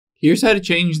Here's how to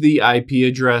change the IP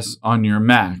address on your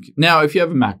Mac. Now, if you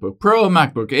have a MacBook Pro, a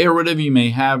MacBook Air, whatever you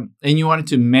may have, and you wanted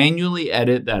to manually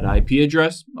edit that IP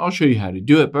address, I'll show you how to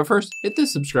do it. But first, hit the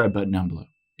subscribe button down below.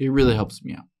 It really helps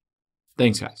me out.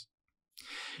 Thanks, guys.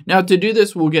 Now, to do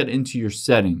this, we'll get into your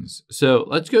settings. So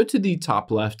let's go to the top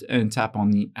left and tap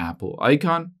on the Apple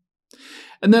icon.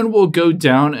 And then we'll go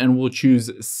down and we'll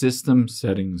choose System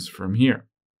Settings from here.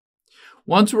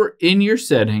 Once we're in your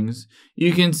settings,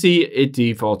 you can see it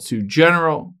defaults to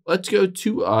General. Let's go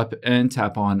to Up and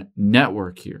tap on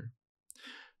Network here.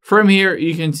 From here,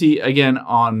 you can see again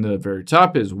on the very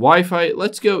top is Wi-Fi.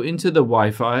 Let's go into the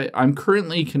Wi-Fi. I'm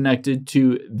currently connected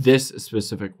to this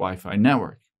specific Wi-Fi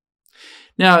network.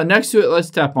 Now, next to it,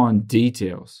 let's tap on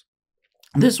Details.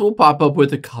 This will pop up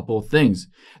with a couple things.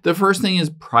 The first thing is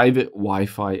private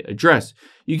Wi-Fi address.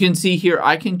 You can see here,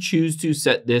 I can choose to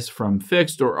set this from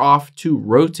fixed or off to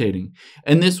rotating.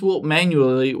 And this will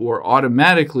manually or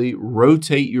automatically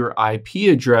rotate your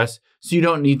IP address so you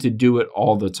don't need to do it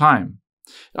all the time.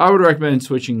 I would recommend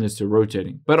switching this to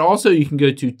rotating, but also you can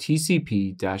go to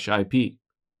TCP-IP.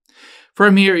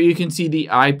 From here, you can see the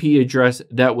IP address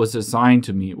that was assigned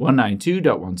to me,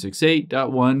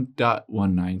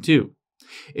 192.168.1.192.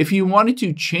 If you wanted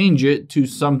to change it to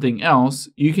something else,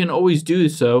 you can always do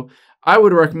so. I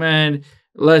would recommend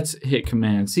let's hit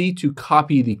Command C to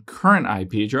copy the current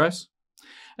IP address.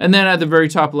 And then at the very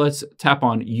top, let's tap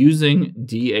on Using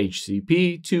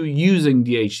DHCP to Using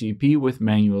DHCP with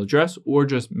manual address or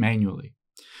just manually.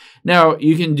 Now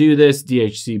you can do this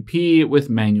DHCP with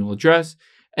manual address.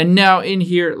 And now in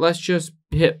here, let's just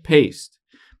hit Paste.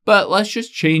 But let's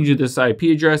just change this IP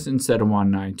address. Instead of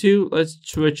 192, let's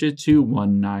switch it to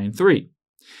 193.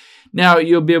 Now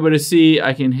you'll be able to see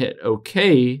I can hit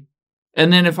OK.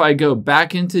 And then if I go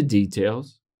back into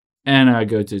Details and I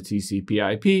go to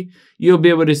TCP/IP, you'll be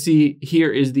able to see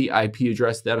here is the IP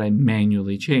address that I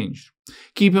manually changed.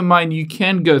 Keep in mind, you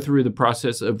can go through the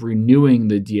process of renewing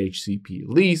the DHCP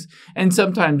lease, and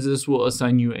sometimes this will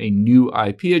assign you a new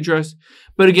IP address.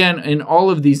 But again, in all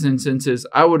of these instances,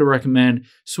 I would recommend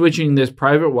switching this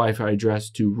private Wi-Fi address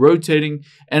to rotating,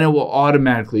 and it will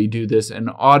automatically do this and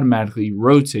automatically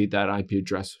rotate that IP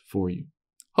address for you.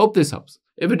 Hope this helps.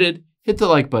 If it did, hit the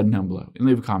like button down below and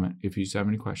leave a comment if you have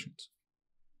any questions.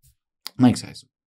 Thanks, guys.